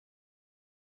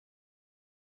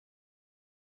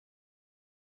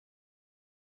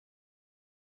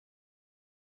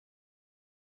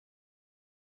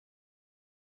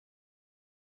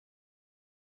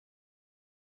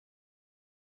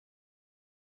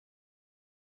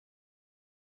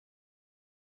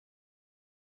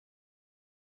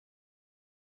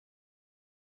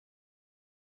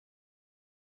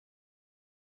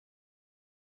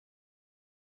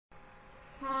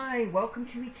Hi, welcome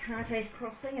to HeKate's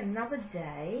Crossing, another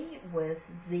day with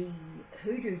the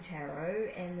Hoodoo Tarot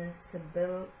and the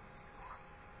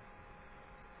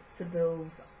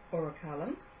Sibyls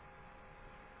Oraculum.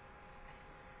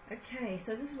 Okay,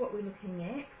 so this is what we're looking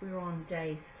at. We're on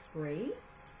day 3.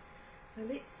 So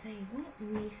let's see, what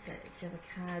message are the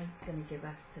cards going to give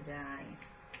us today?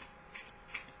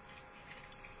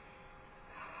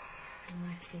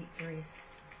 Nice deep breath.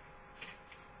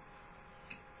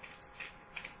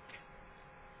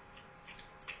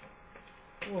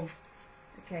 Oh,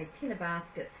 okay, 10 of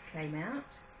Baskets came out.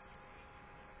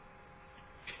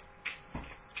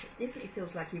 It definitely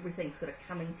feels like everything's sort of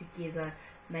coming together.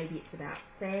 Maybe it's about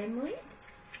family.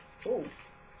 Oh,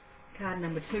 card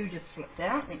number 2 just flipped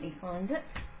out. Let me find it.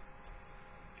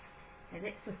 And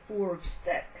that's the 4 of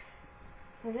Sticks.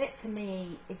 So that to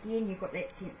me, again, you've got that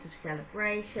sense of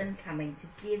celebration, coming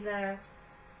together.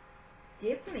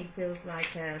 Definitely feels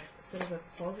like a sort of a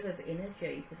positive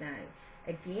energy today.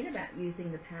 Again, about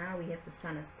using the power, we have the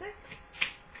Son of Sticks.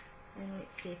 And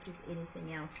let's see if there's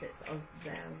anything else that's of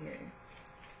value.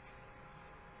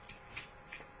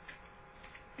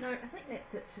 No, I think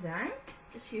that's it today.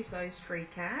 Just use those 3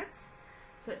 cards.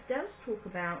 So it does talk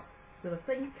about sort of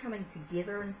things coming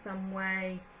together in some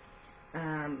way.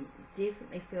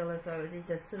 Definitely feel as though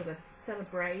there's a sort of a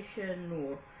celebration,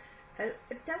 or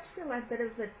it does feel like a bit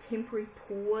of a temporary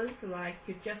pause, like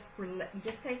you're just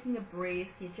taking a breath,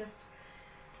 you're just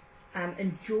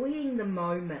enjoying the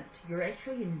moment. You're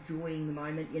actually enjoying the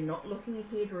moment. You're not looking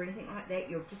ahead or anything like that.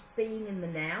 You're just being in the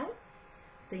now.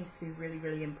 Seems to be really,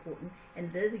 really important.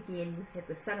 And this again, we have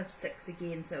the Son of Sticks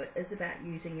again, so it is about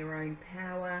using your own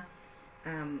power,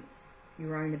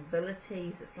 your own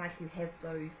abilities. It's like you have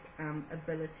those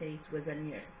abilities within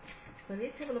you. So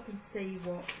let's have a look and see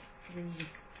what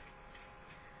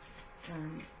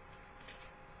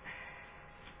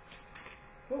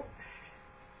the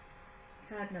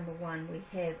card number 1 we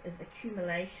have is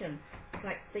accumulation. It's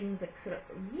like things are sort of,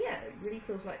 yeah, it really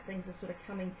feels like things are sort of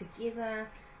coming together.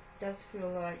 It does feel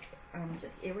like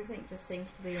just everything just seems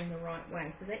to be in the right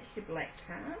way. So that's your black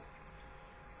card.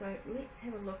 So let's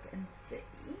have a look and see.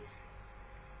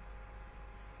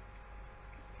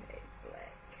 Okay,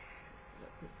 black.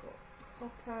 Look, we've got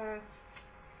copper,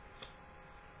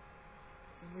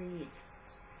 red,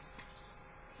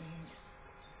 and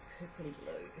purpley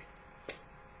blue.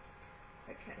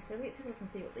 Okay, so let's have a look and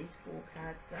see what these 4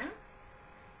 cards are.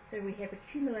 So we have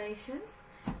accumulation.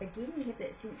 Again, we have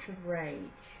that sense of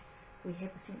rage. We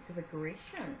have the sense of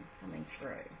aggression coming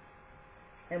through.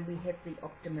 And we have the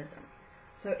optimism.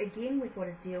 So again, we've got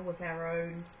to deal with our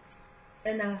own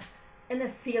inner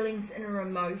feelings, inner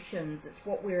emotions. It's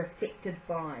what we're affected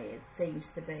by, it seems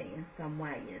to be, in some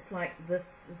way. It's like this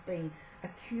has been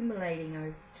accumulating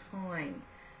over time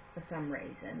for some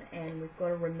reason, and we've got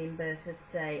to remember to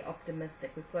stay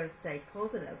optimistic. We've got to stay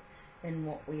positive in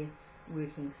what we're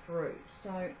working through.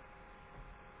 So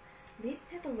let's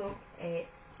have a look at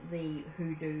the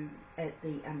Hoodoo, at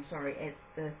the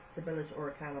Sibyls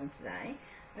Oraculum today.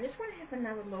 I just want to have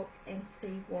another look and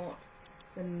see what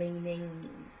the meanings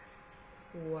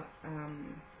for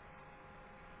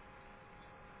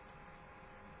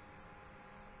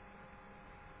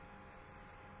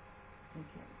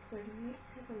okay, so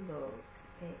let's have a look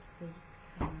at these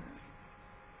cards.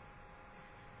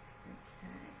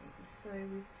 Okay, so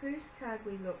the first card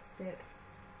we looked at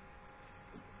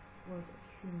was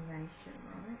accumulation,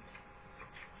 right?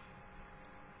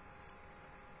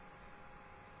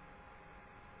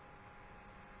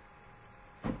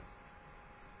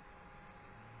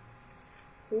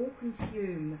 All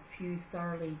consume, few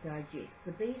thoroughly digest.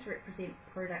 The bees represent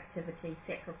productivity,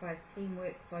 sacrifice,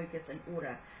 teamwork, focus, and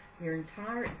order. Their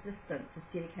entire existence is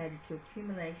dedicated to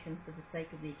accumulation for the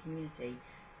sake of their community,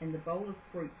 and the bowl of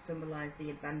fruit symbolises the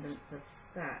abundance of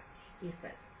such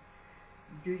efforts.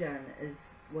 Dudan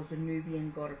was a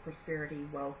Nubian god of prosperity,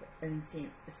 wealth,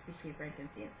 incense, especially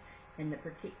frankincense, and the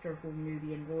protector of all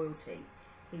Nubian royalty.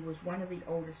 He was one of the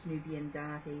oldest Nubian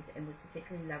deities and was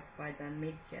particularly loved by the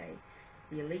Medjay,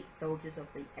 the elite soldiers of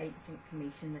the ancient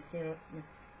Commission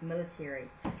military.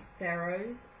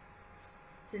 Pharaohs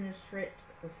Senusret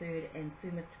III and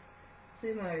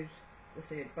Thutmose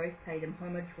III both paid him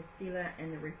homage with stela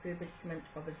and the refurbishment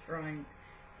of his shrines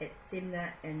at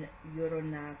Semna and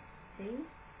Euronates.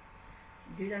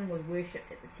 Dudan was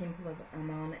worshipped at the temple of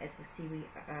Ammon at the Siwi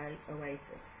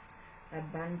oasis.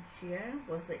 Abantia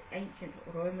was the ancient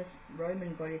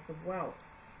Roman goddess of wealth.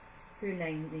 Her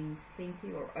name means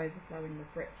plenty or overflowing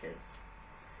with riches.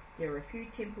 There are a few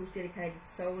temples dedicated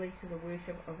solely to the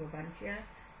worship of Abantia,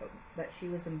 but she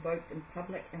was invoked in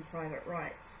public and private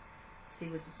rites. She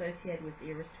was associated with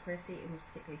the aristocracy and was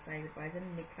particularly favoured by them.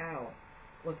 HeKate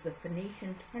was the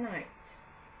Phoenician Canaanite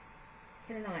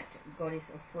goddess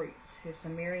of fruits. Her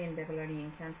Sumerian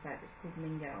Babylonian counterpart is called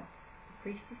Mingal. The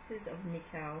priestesses of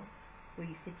HeKate were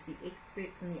said to be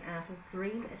experts in the art of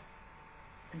dream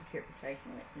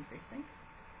interpretation. That's interesting.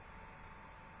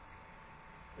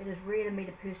 It is rare to meet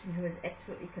a person who is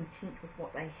absolutely content with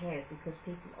what they have, because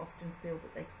people often feel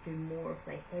that they could do more if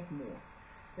they had more.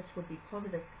 This would be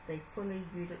positive if they fully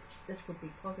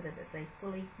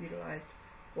utilized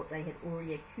what they had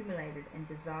already accumulated and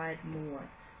desired more,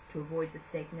 to avoid the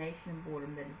stagnation and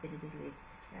boredom that inevitably leads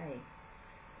to decay.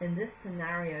 In this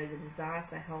scenario, the desire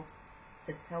for health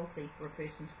is healthy for a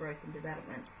person's growth and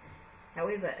development.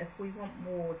 However, if we want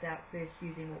more without first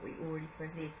using what we already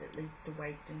possess, it leads to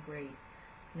waste and greed.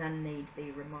 None need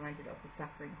be reminded of the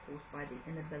suffering caused by the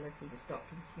inability to stop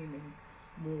consuming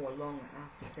more long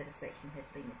after satisfaction has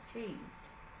been achieved.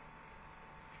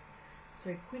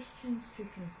 So, questions to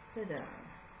consider.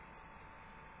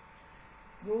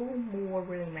 Will more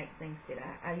really make things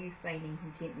better? Are you feigning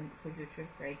contentment because you're too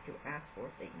afraid to ask for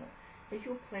or seek more? Is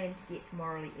your plan to get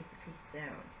morally, ethically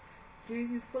sound? Do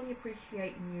you fully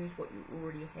appreciate and use what you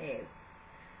already have?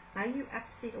 Are you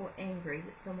upset or angry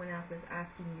that someone else is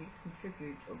asking you to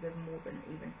contribute or give more than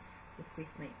even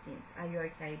request makes sense? Are you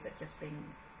okay but just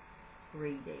being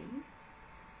greedy?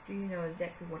 Do you know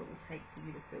exactly what it will take for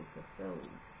you to feel fulfilled?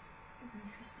 This is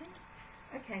interesting.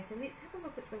 Okay, so let's have a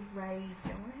look at the rage.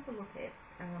 I want to have a look at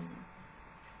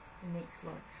the next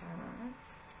lot of cards.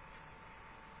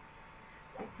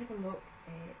 Let's have a look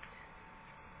at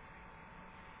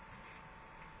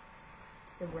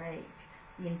the rage.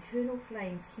 The internal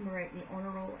flames chimeriate the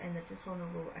honourable, and the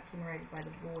dishonourable are chimerated by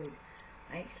the void.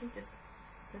 I actually just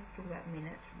talk about a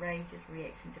minute. Rage is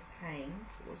reaction to pain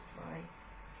caused by.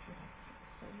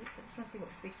 So let's just try to see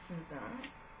what questions are,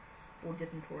 or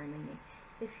didn't, or meaning.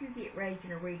 If you get rage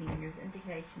in a reading, there's an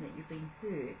indication that you've been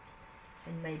hurt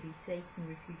and may be seeking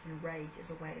refuge in rage as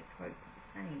a way to cope with the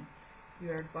pain.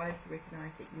 You are advised to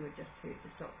recognise that you are just hurt, to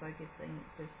stop focusing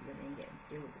firstly on anger and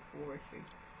deal with the core issue.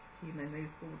 So you may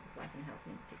move forward with life in a healthy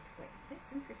and protective way. That's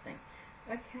interesting.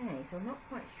 Okay, so I'm not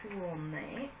quite sure on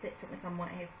that. That's something I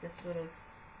might have to sort of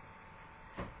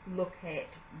look at.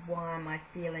 Why am I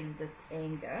feeling this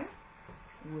anger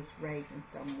with rage in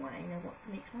some way? Now what's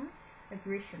the next one?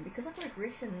 Aggression, because I've got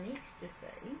aggression next, you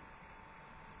see.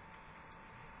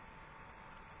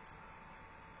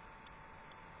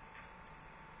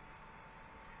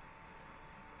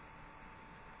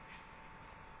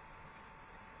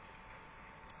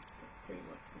 Let's see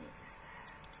what's next.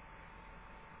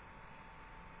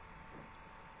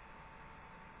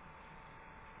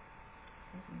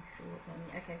 Making sure it's on.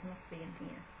 Okay, it must be in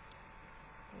here.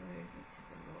 So let's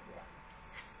have a look.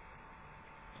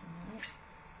 Alright.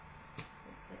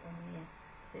 On there.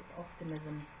 That's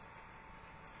optimism.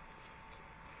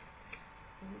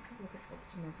 So let's have a look at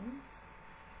optimism.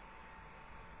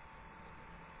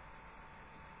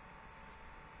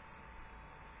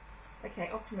 Okay,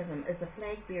 optimism is the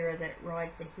flag bearer that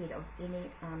rides ahead of any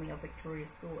army of victorious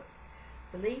thoughts.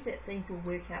 Believe that things will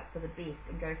work out for the best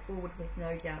and go forward with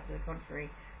no doubt to the contrary.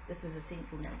 This is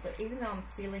essential now. So even though I'm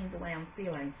feeling the way I'm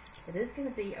feeling, it is going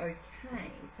to be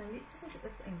okay. So let's have a look at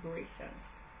this aggression.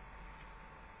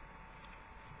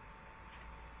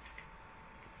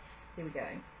 There we go.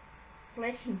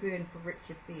 Slash and burn for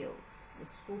richer fields. The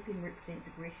scorpion represents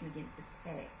aggression against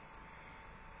attack.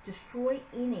 Destroy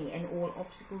any and all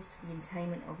obstacles to the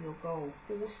attainment of your goal.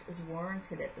 Force is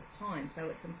warranted at this time, so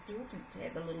it's important to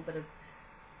have a little bit of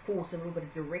force, a little bit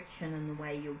of direction in the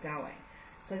way you're going.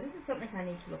 So this is something I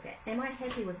need to look at. Am I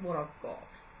happy with what I've got?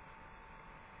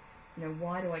 You know,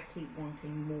 why do I keep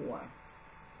wanting more?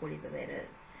 Whatever that is.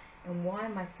 And why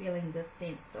am I feeling this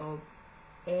sense of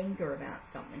anger about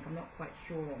something? I'm not quite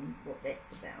sure on what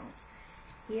that's about.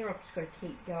 Here I've just got to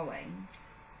keep going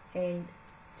and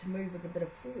to move with a bit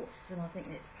of force, and I think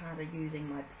that's part of using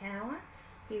my power.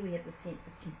 Here we have the sense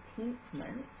of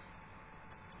contentment.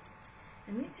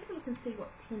 And let's have a look and see what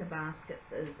 10 of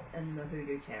baskets is in the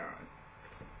Hoodoo Tarot.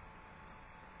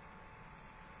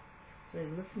 So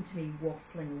listen to me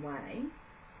waffling away.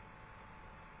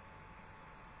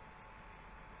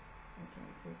 Okay,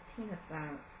 so 10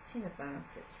 of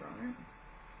baskets, right?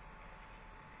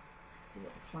 Let's see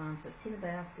what the plan says. 10 of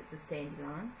baskets is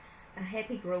dandelion. A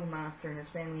happy grill master and his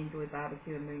family enjoy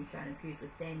barbecue and moonshine infused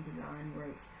with dandelion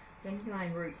root.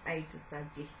 Dandelion root aids with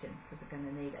digestion because they're going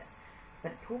to need it.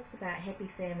 But it talks about happy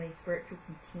family, spiritual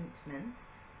contentment,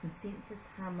 consensus,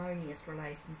 harmonious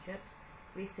relationships,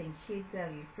 blessing, shared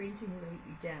value, friends who never let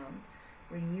you down,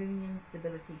 reunion,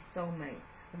 stability,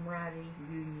 soulmates, camaraderie,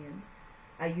 union,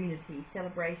 unity,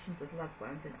 celebrations with loved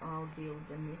ones, and ideal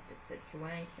domestic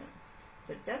situations.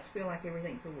 So it does feel like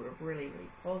everything's all really, really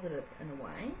positive in a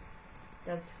way. It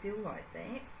does feel like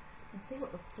that. Let's see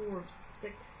what the Four of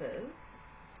Sticks is.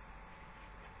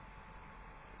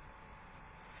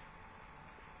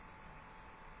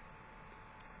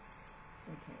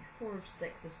 Okay, Four of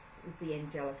Sticks is the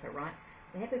Angelica, right?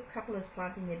 The happy couple is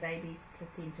planting their baby's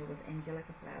placenta with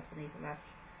Angelica flowers beneath a lush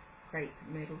crepe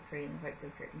myrtle tree in the hopes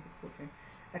of attracting good fortune.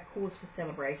 A cause for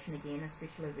celebration again, a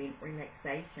special event,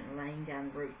 relaxation, laying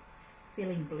down roots,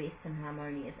 feeling blessed and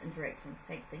harmonious, interactions,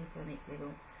 take things to the next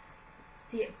level.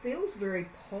 See, it feels very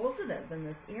positive in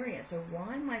this area, so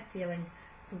why am I feeling,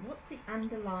 so what's the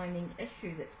underlying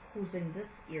issue that's causing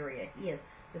this area here,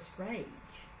 this rage?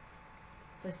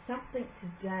 So something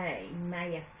today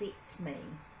may affect me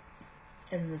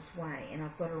in this way, and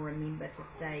I've got to remember to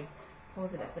stay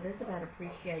positive. It is about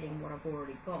appreciating what I've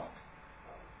already got,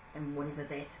 and whatever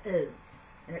that is.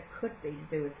 And it could be to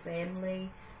do with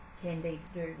family, can be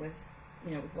to do with,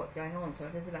 you know, with what's going on. So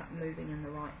it is about moving in the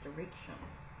right direction.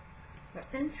 So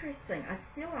interesting. I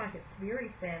feel like it's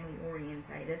very family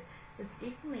orientated. It's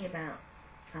definitely about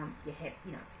you have,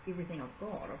 you know, everything I've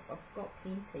got. I've got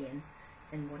plenty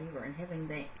and whatever, and having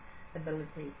that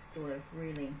ability to sort of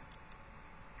really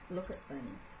look at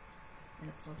things in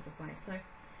a positive way. So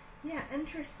yeah,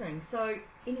 interesting. So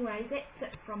anyway, that's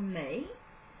it from me,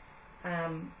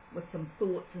 with some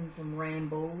thoughts and some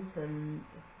rambles, and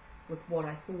with what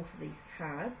I thought of these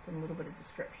cards, and a little bit of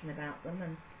description about them,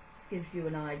 and just gives you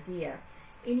an idea.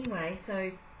 Anyway,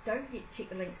 so don't forget to check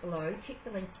the link below, check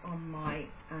the link on my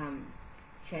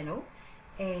channel,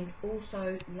 and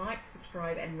also like,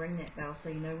 subscribe and ring that bell so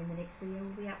you know when the next video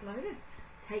will be uploaded.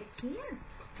 Take care.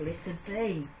 Blessed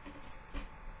be.